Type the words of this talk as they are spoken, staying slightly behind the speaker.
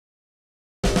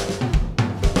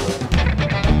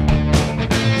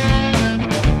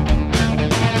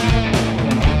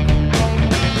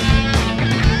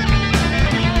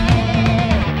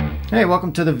Hey,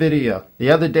 welcome to the video. The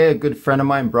other day a good friend of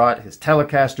mine brought his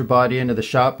Telecaster body into the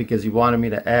shop because he wanted me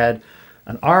to add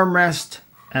an armrest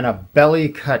and a belly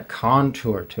cut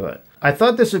contour to it. I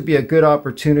thought this would be a good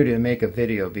opportunity to make a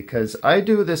video because I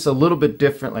do this a little bit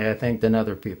differently, I think, than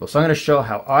other people. So I'm going to show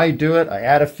how I do it. I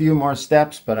add a few more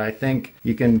steps, but I think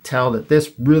you can tell that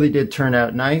this really did turn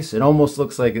out nice. It almost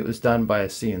looks like it was done by a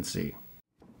CNC.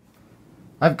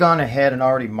 I've gone ahead and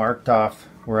already marked off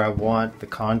where I want the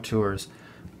contours,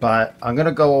 but I'm going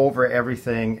to go over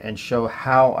everything and show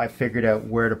how I figured out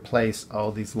where to place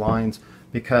all these lines,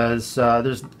 because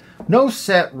there's no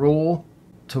set rule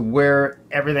to where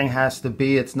everything has to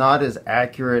be. It's not as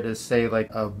accurate as, say,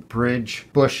 like a bridge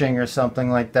bushing or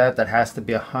something like that has to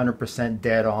be 100%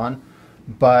 dead on,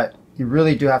 but you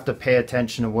really do have to pay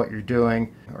attention to what you're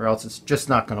doing, or else it's just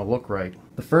not going to look right.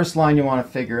 The first line you want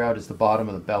to figure out is the bottom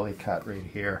of the belly cut right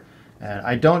here. And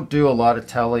I don't do a lot of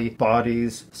tele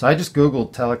bodies, so I just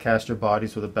googled Telecaster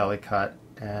bodies with a belly cut,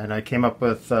 and I came up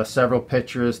with several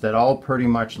pictures that all pretty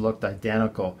much looked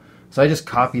identical. So I just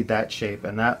copied that shape,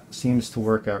 and that seems to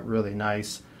work out really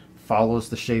nice. Follows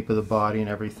the shape of the body and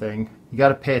everything. You got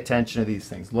to pay attention to these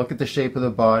things. Look at the shape of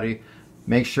the body,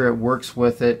 make sure it works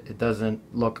with it. It doesn't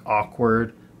look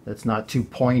awkward, it's not too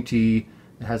pointy.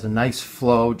 It has a nice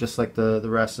flow, just like the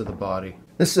rest of the body.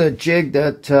 This is a jig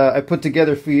that I put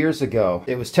together a few years ago.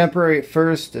 It was temporary at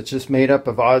first. It's just made up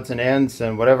of odds and ends,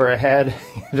 and whatever I had,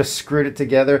 just screwed it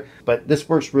together. But this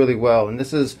works really well, and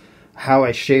this is how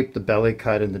I shaped the belly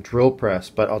cut in the drill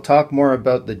press. But I'll talk more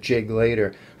about the jig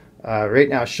later. Right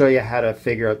now I'll show you how to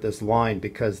figure out this line,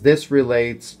 because this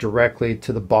relates directly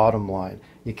to the bottom line.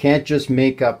 You can't just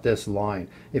make up this line.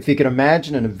 If you can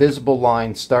imagine an invisible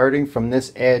line starting from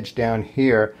this edge down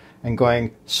here and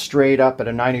going straight up at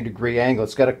a 90-degree angle,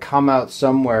 it's got to come out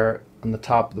somewhere on the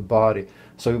top of the body.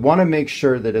 So we want to make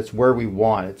sure that it's where we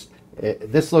want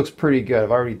it. This looks pretty good.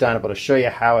 I've already done it, but I'll show you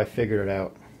how I figured it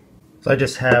out. So I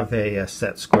just have a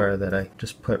set square that I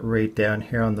just put right down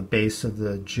here on the base of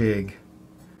the jig.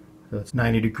 So it's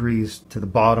 90 degrees to the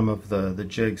bottom of the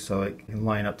jig, so it can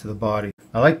line up to the body.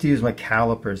 I like to use my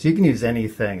calipers. You can use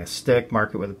anything, a stick,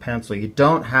 mark it with a pencil. You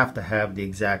don't have to have the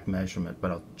exact measurement,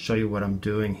 but I'll show you what I'm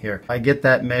doing here. I get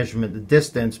that measurement, the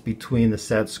distance between the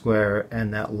set square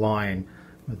and that line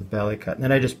with the belly cut. And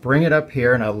then I just bring it up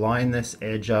here and I line this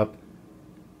edge up,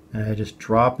 and I just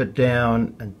drop it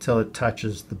down until it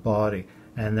touches the body.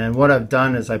 And then what I've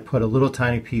done is I put a little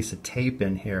tiny piece of tape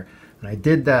in here. And I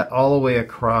did that all the way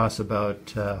across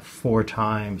about 4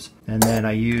 times. And then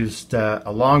I used a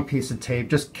long piece of tape,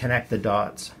 just connect the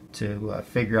dots to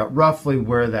figure out roughly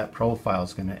where that profile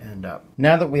is going to end up.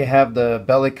 Now that we have the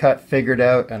belly cut figured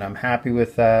out and I'm happy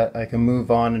with that, I can move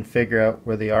on and figure out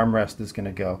where the armrest is going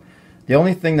to go. The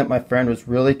only thing that my friend was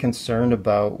really concerned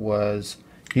about was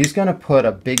he's going to put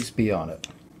a Bigsby on it.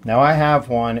 Now I have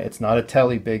one. It's not a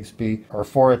Tele Bigsby or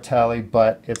for a Tele,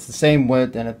 but it's the same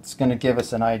width, and it's going to give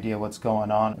us an idea what's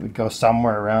going on. It would go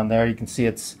somewhere around there. You can see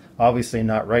it's obviously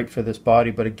not right for this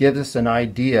body, but it gives us an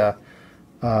idea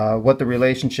what the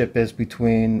relationship is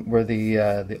between where the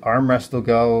armrest will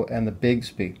go and the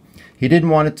Bigsby. He didn't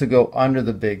want it to go under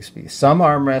the Bigsby. Some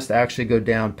armrests actually go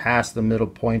down past the middle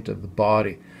point of the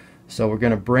body. So we're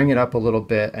going to bring it up a little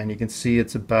bit, and you can see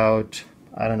it's about,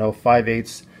 I don't know,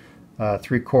 5/8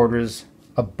 3/4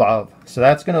 above. So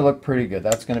that's going to look pretty good.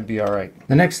 That's going to be all right.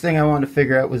 The next thing I wanted to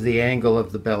figure out was the angle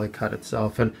of the belly cut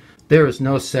itself. And there is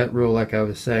no set rule, like I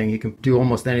was saying. You can do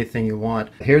almost anything you want.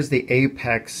 Here's the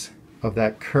apex of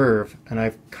that curve, and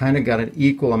I've kind of got an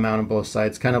equal amount on both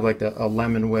sides, kind of like a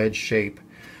lemon wedge shape.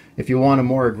 If you want a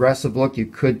more aggressive look, you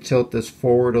could tilt this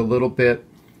forward a little bit,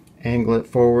 angle it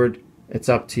forward. It's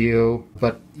up to you.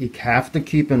 But you have to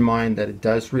keep in mind that it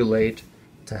does relate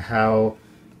to how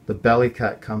the belly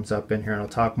cut comes up in here, and I'll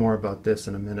talk more about this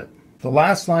in a minute. The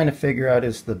last line to figure out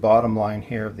is the bottom line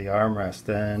here of the armrest,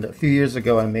 and a few years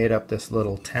ago I made up this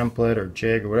little template or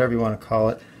jig or whatever you want to call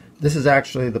it. This is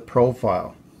actually the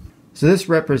profile. So this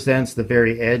represents the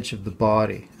very edge of the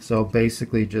body. So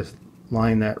basically just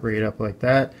line that right up like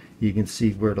that. You can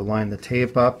see where to line the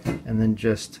tape up, and then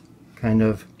just kind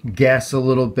of guess a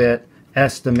little bit,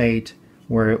 estimate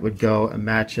where it would go and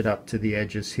match it up to the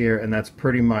edges here, and that's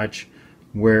pretty much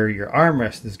where your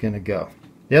armrest is going to go.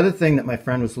 The other thing that my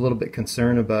friend was a little bit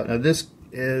concerned about, now this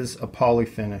is a poly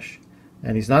finish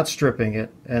and he's not stripping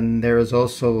it, and there is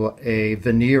also a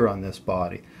veneer on this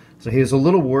body. So he was a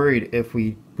little worried if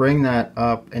we bring that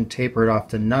up and taper it off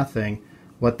to nothing,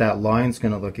 what that line's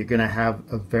going to look. You're going to have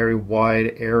a very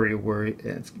wide area where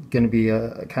it's going to be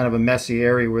a kind of a messy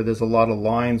area where there's a lot of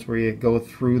lines where you go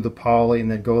through the poly and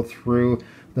then go through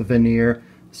the veneer.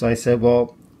 So I said,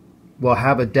 well, we'll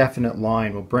have a definite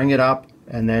line. We'll bring it up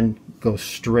and then go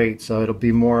straight, so it'll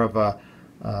be more of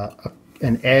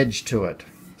an edge to it,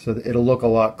 so that it'll look a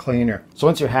lot cleaner. So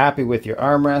once you're happy with your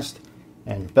armrest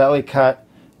and belly cut,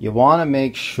 you want to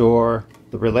make sure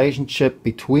the relationship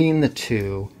between the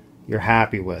two you're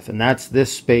happy with, and that's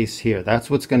this space here. That's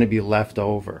what's going to be left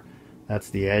over. That's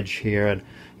the edge here, and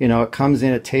you know, it comes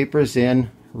in, it tapers in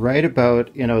right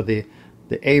about, you know, the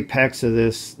apex of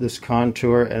this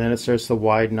contour, and then it starts to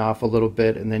widen off a little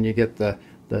bit, and then you get the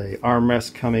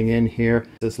armrest coming in here.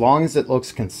 As long as it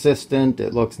looks consistent,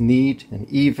 it looks neat and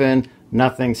even,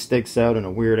 nothing sticks out in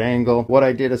a weird angle. What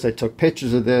I did is I took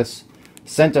pictures of this,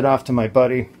 sent it off to my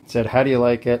buddy, said, how do you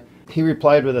like it? He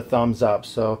replied with a thumbs up,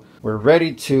 so we're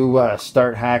ready to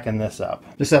start hacking this up.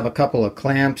 Just have a couple of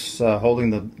clamps holding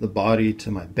the body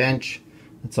to my bench.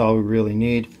 That's all we really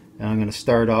need. And I'm going to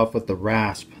start off with the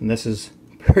rasp, and this is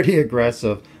pretty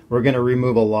aggressive. We're going to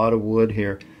remove a lot of wood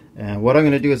here. And what I'm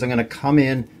going to do is I'm going to come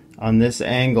in on this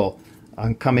angle.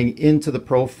 I'm coming into the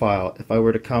profile. If I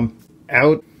were to come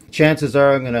out, chances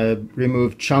are I'm going to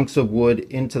remove chunks of wood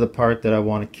into the part that I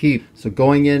want to keep. So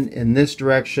going in this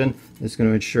direction is going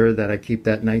to ensure that I keep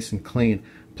that nice and clean.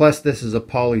 Plus this is a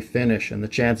poly finish, and the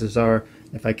chances are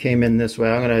if I came in this way,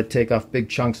 I'm going to take off big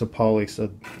chunks of poly, so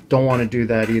don't want to do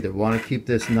that either. Want to keep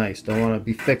this nice. Don't want to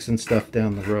be fixing stuff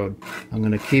down the road. I'm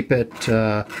going to keep it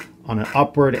on an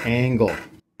upward angle.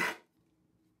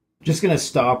 Just going to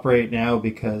stop right now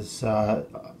because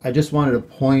I just wanted to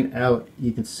point out,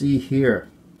 you can see here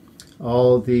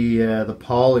all the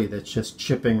poly that's just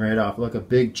chipping right off. Look, a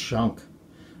big chunk.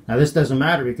 Now this doesn't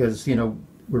matter because, you know,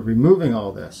 we're removing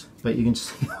all this, but you can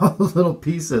see all the little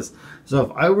pieces. So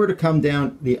if I were to come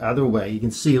down the other way, you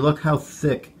can see, look how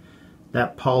thick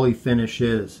that poly finish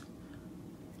is.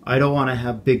 I don't want to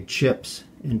have big chips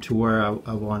into where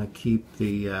I want to keep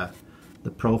the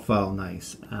profile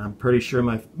nice. And I'm pretty sure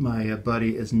my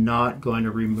buddy is not going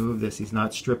to remove this. He's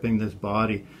not stripping this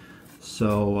body.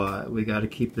 So we got to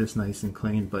keep this nice and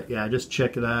clean. But yeah, just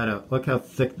check that out. Look how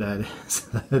thick that is.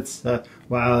 That's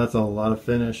wow, that's a lot of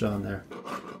finish on there.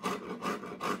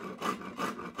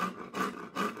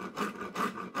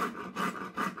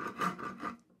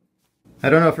 I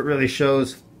don't know if it really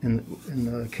shows in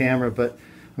the camera, but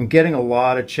I'm getting a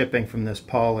lot of chipping from this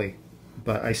poly.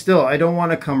 But I don't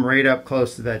want to come right up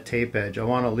close to that tape edge. I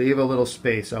want to leave a little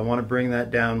space. I want to bring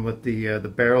that down with the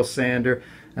barrel sander,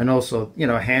 and also, you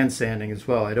know, hand sanding as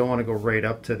well. I don't want to go right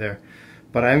up to there.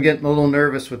 But I'm getting a little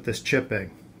nervous with this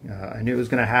chipping. I knew it was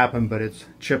going to happen, but it's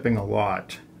chipping a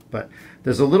lot. But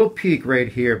there's a little peak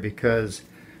right here because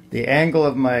the angle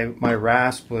of my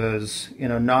rasp was, you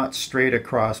know, not straight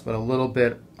across, but a little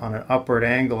bit on an upward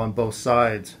angle on both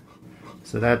sides.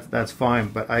 So that's fine,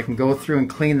 but I can go through and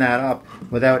clean that up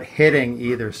without hitting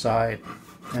either side,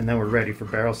 and then we're ready for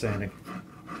barrel sanding.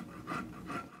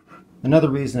 Another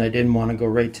reason I didn't want to go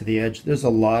right to the edge, there's a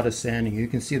lot of sanding. You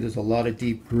can see there's a lot of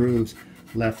deep grooves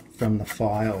left from the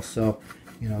file, so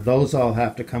you know, those all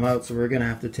have to come out, so we're going to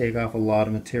have to take off a lot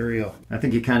of material. I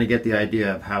think you kind of get the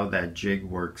idea of how that jig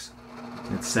works.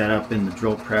 It's set up in the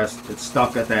drill press, it's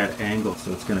stuck at that angle,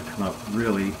 so it's going to come up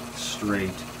really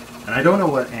straight. And I don't know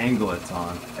what angle it's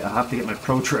on. I'll have to get my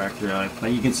protractor out.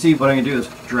 But you can see what I'm going to do is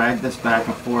drag this back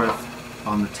and forth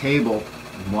on the table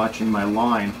and watching my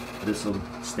line. This will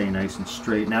stay nice and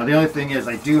straight. Now the only thing is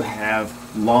I do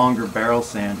have longer barrel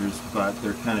sanders, but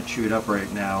they're kind of chewed up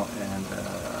right now, and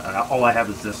all I have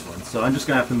is this one. So I'm just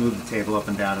going to have to move the table up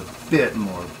and down a bit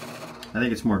more. I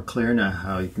think it's more clear now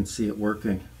how you can see it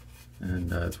working.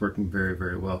 And it's working very,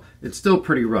 very well. It's still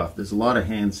pretty rough. There's a lot of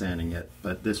hand sanding it,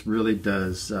 but this really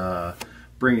does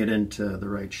bring it into the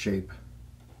right shape.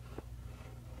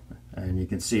 And you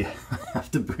can see I have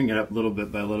to bring it up little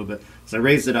bit by little bit. So I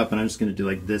raised it up, and I'm just going to do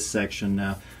like this section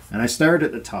now. And I started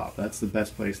at the top. That's the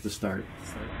best place to start.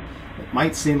 It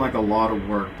might seem like a lot of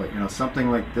work, but you know, something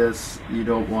like this, you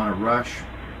don't want to rush.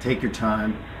 Take your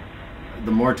time.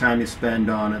 The more time you spend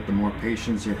on it, the more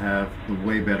patience you have, the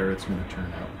way better it's going to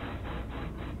turn out.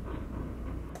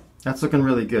 That's looking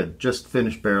really good. Just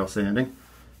finished barrel sanding.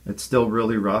 It's still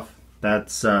really rough.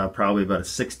 That's probably about a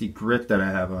 60 grit that I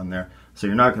have on there. So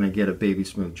you're not going to get a baby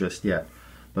smooth just yet.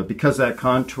 But because that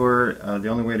contour, the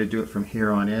only way to do it from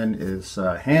here on in is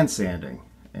hand sanding.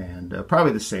 And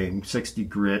probably the same, 60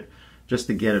 grit, just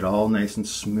to get it all nice and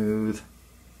smooth.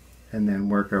 And then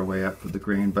work our way up with the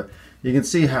grain. But you can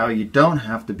see how you don't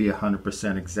have to be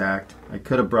 100% exact. I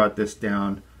could have brought this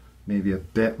down maybe a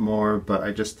bit more, but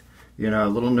I just, you know, a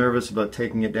little nervous about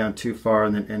taking it down too far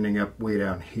and then ending up way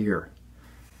down here.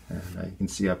 And you can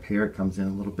see up here it comes in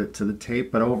a little bit to the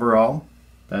tape, but overall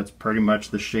that's pretty much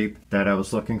the shape that I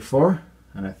was looking for,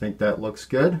 and I think that looks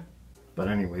good. But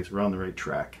anyways, we're on the right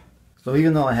track. So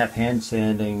even though I have hand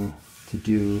sanding to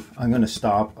do, I'm going to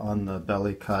stop on the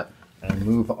belly cut and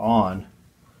move on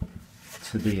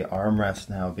to the armrest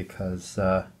now, because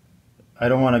I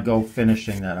don't want to go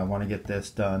finishing that. I want to get this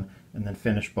done and then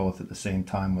finish both at the same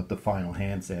time with the final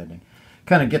hand sanding.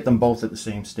 Kind of get them both at the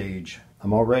same stage.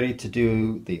 I'm all ready to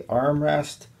do the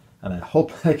armrest, and I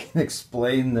hope I can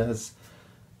explain this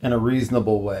in a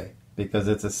reasonable way, because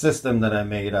it's a system that I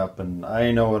made up and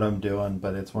I know what I'm doing,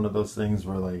 but it's one of those things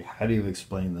where, like, how do you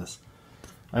explain this?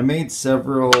 I made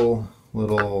several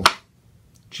little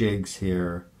jigs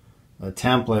here,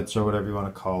 templates or whatever you want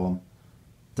to call them,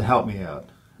 to help me out.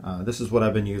 This is what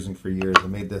I've been using for years. I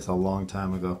made this a long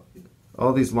time ago.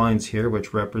 All these lines here,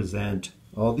 which represent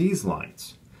all these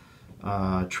lines,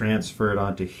 transferred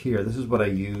onto here. This is what I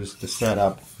use to set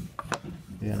up,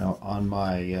 you know, on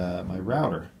my my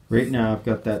router. Right now I've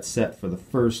got that set for the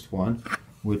first one,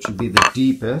 which would be the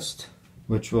deepest,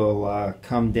 which will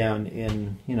come down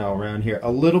in, you know, around here,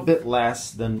 a little bit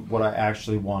less than what I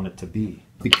actually want it to be.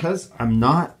 Because I'm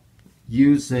not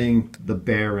using the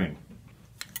bearing,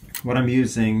 what I'm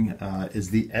using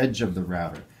is the edge of the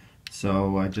router.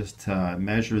 So I just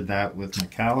measure that with my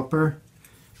caliper,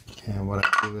 and what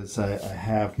I do is I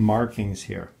have markings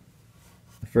here.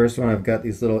 The first one, I've got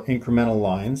these little incremental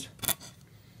lines.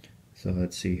 So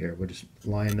let's see here, we'll just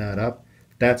line that up.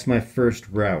 That's my first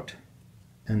route.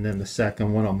 And then the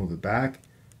second one, I'll move it back,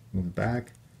 move it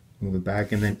back, move it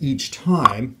back, and then each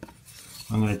time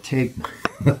I'm going to take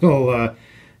my little,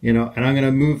 you know, and I'm going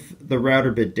to move the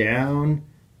router bit down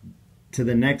to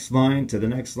the next line, to the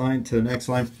next line, to the next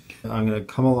line. I'm going to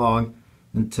come along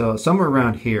until somewhere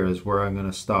around here is where I'm going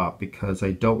to stop, because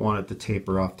I don't want it to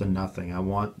taper off to nothing. I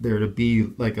want there to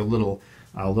be like a little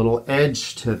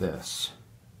edge to this,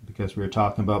 because we were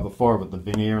talking about before with the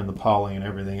veneer and the poly and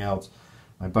everything else.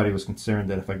 My buddy was concerned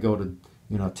that if I go to,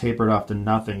 you know, taper it off to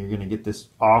nothing, you're going to get this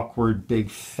awkward, big,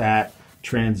 fat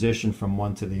transition from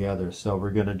one to the other. So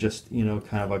we're going to just, you know,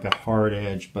 kind of like a hard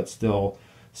edge, but still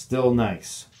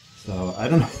nice. So I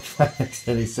don't know if that makes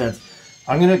any sense.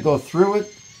 I'm going to go through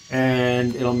it,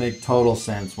 and it'll make total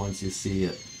sense once you see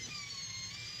it.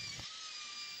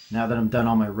 Now that I'm done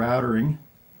all my routering,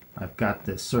 I've got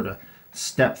this sort of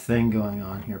step thing going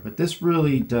on here, but this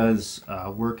really does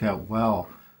work out well.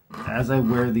 As I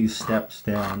wear these steps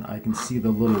down, I can see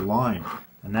the little line,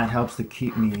 and that helps to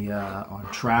keep me on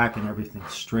track and everything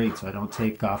straight, so I don't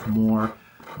take off more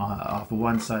off of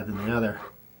one side than the other.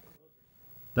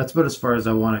 That's about as far as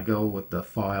I want to go with the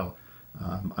file.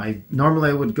 I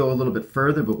normally would go a little bit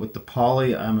further, but with the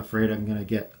poly, I'm afraid I'm going to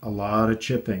get a lot of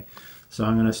chipping. So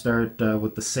I'm going to start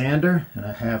with the sander, and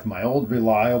I have my old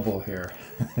reliable here.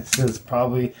 This is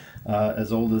probably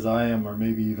as old as I am, or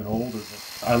maybe even older.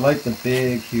 I like the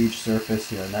big, huge surface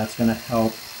here, and that's going to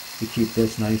help to keep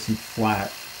this nice and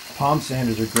flat. Palm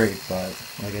sanders are great, but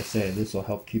like I say, this will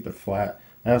help keep it flat.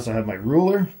 I also have my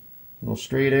ruler, a little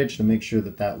straight edge, to make sure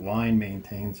that that line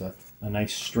maintains a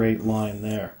nice straight line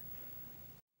there.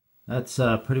 That's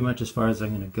pretty much as far as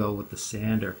I'm going to go with the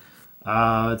sander.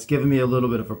 It's given me a little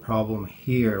bit of a problem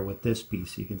here with this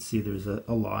piece. You can see there's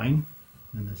a line,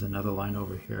 and there's another line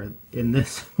over here. In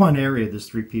this one area, there's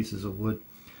 3 pieces of wood,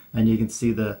 and you can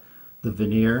see the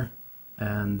veneer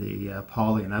and the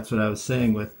poly, and that's what I was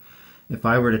saying with, if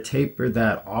I were to taper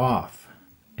that off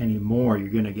anymore, you're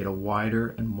going to get a wider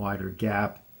and wider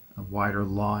gap, a wider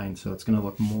line, so it's going to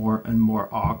look more and more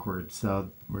awkward. So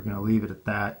we're going to leave it at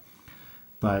that.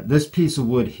 But this piece of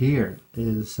wood here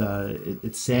is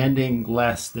it's sanding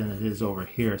less than it is over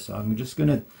here, so I'm just going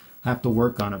to have to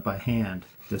work on it by hand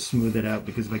to smooth it out,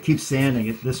 because if I keep sanding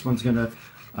it, this one's going to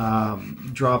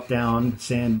drop down,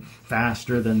 sand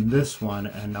faster than this one,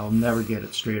 and I'll never get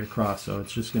it straight across. So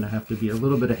it's just going to have to be a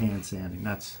little bit of hand sanding.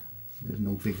 There's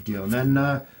no big deal. And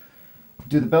then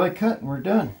do the belly cut, and we're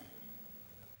done.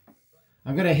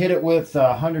 I'm going to hit it with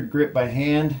 100 grit by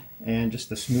hand, and just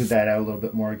to smooth that out a little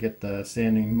bit more, get the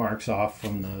sanding marks off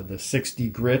from the 60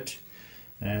 grit,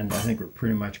 and I think we're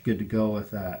pretty much good to go with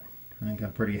that. I think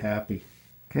I'm pretty happy.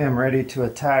 Okay, I'm ready to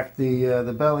attack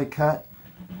the belly cut,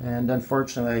 and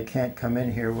unfortunately I can't come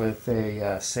in here with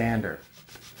a sander.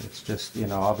 It's just, you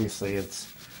know, obviously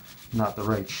it's not the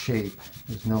right shape.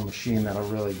 There's no machine that'll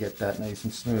really get that nice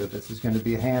and smooth. This is going to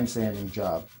be a hand sanding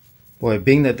job. Boy,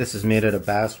 being that this is made out of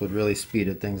basswood really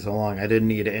speeded things along. I didn't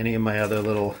need any of my other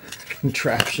little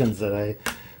contraptions that I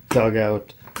dug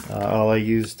out. All I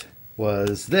used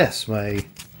was this, my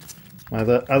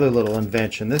other little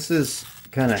invention. This is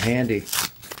kind of handy.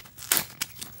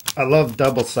 I love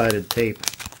double-sided tape.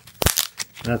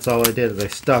 And that's all I did, is I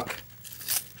stuck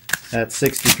that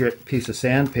 60 grit piece of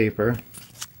sandpaper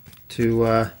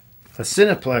to a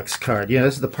Cineplex card. Yeah,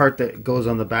 this is the part that goes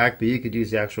on the back, but you could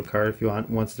use the actual card if you want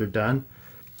once they're done.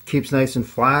 Keeps nice and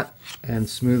flat and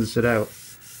smooths it out.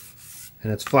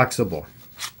 And it's flexible.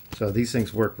 So these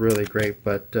things work really great.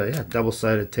 But yeah,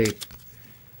 double-sided tape,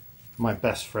 my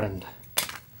best friend.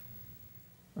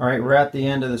 All right, we're at the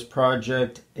end of this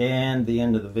project and the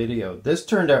end of the video. This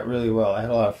turned out really well. I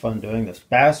had a lot of fun doing this.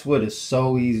 Basswood is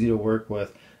so easy to work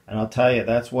with. And I'll tell you,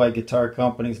 that's why guitar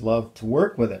companies love to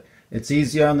work with it. It's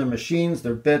easy on their machines,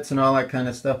 their bits and all that kind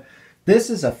of stuff. This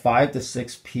is a 5 to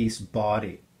 6 piece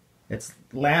body. It's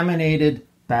laminated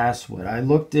basswood. I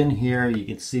looked in here, you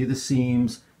can see the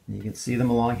seams, and you can see them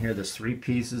along here. There's 3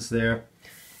 pieces there.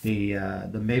 The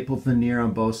maple veneer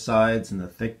on both sides and the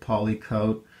thick poly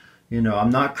coat. You know, I'm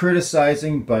not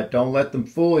criticizing, but don't let them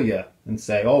fool you and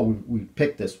say, oh, we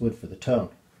picked this wood for the tone.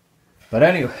 But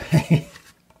anyway,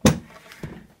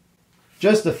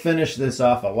 just to finish this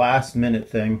off, a last minute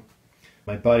thing.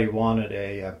 My buddy wanted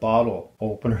a bottle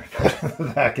opener for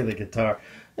the back of the guitar.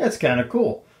 That's kind of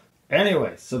cool.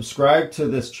 Anyway, subscribe to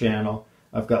this channel.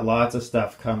 I've got lots of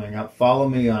stuff coming up. Follow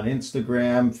me on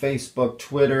Instagram, Facebook,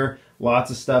 Twitter.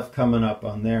 Lots of stuff coming up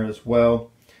on there as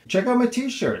well. Check out my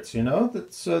t-shirts, you know,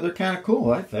 they're kind of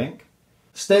cool, I think.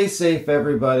 Stay safe,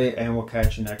 everybody, and we'll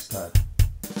catch you next time.